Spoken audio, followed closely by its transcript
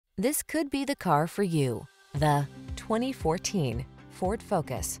This could be the car for you. The 2014 Ford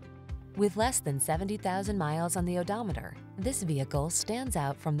Focus. With less than 70,000 miles on the odometer, this vehicle stands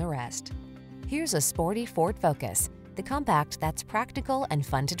out from the rest. Here's a sporty Ford Focus, the compact that's practical and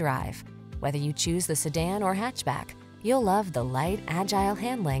fun to drive. Whether you choose the sedan or hatchback, you'll love the light, agile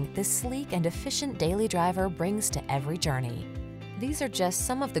handling this sleek and efficient daily driver brings to every journey. These are just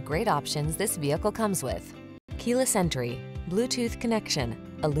some of the great options this vehicle comes with: keyless entry, Bluetooth connection,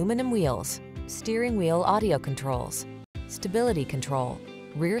 aluminum wheels, steering wheel audio controls, stability control,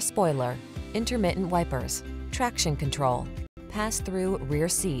 rear spoiler, intermittent wipers, traction control, pass-through rear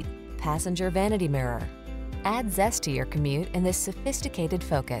seat, passenger vanity mirror. Add zest to your commute in this sophisticated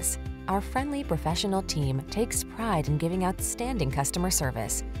Focus. Our friendly professional team takes pride in giving outstanding customer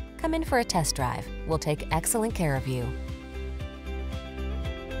service. Come in for a test drive. We'll take excellent care of you.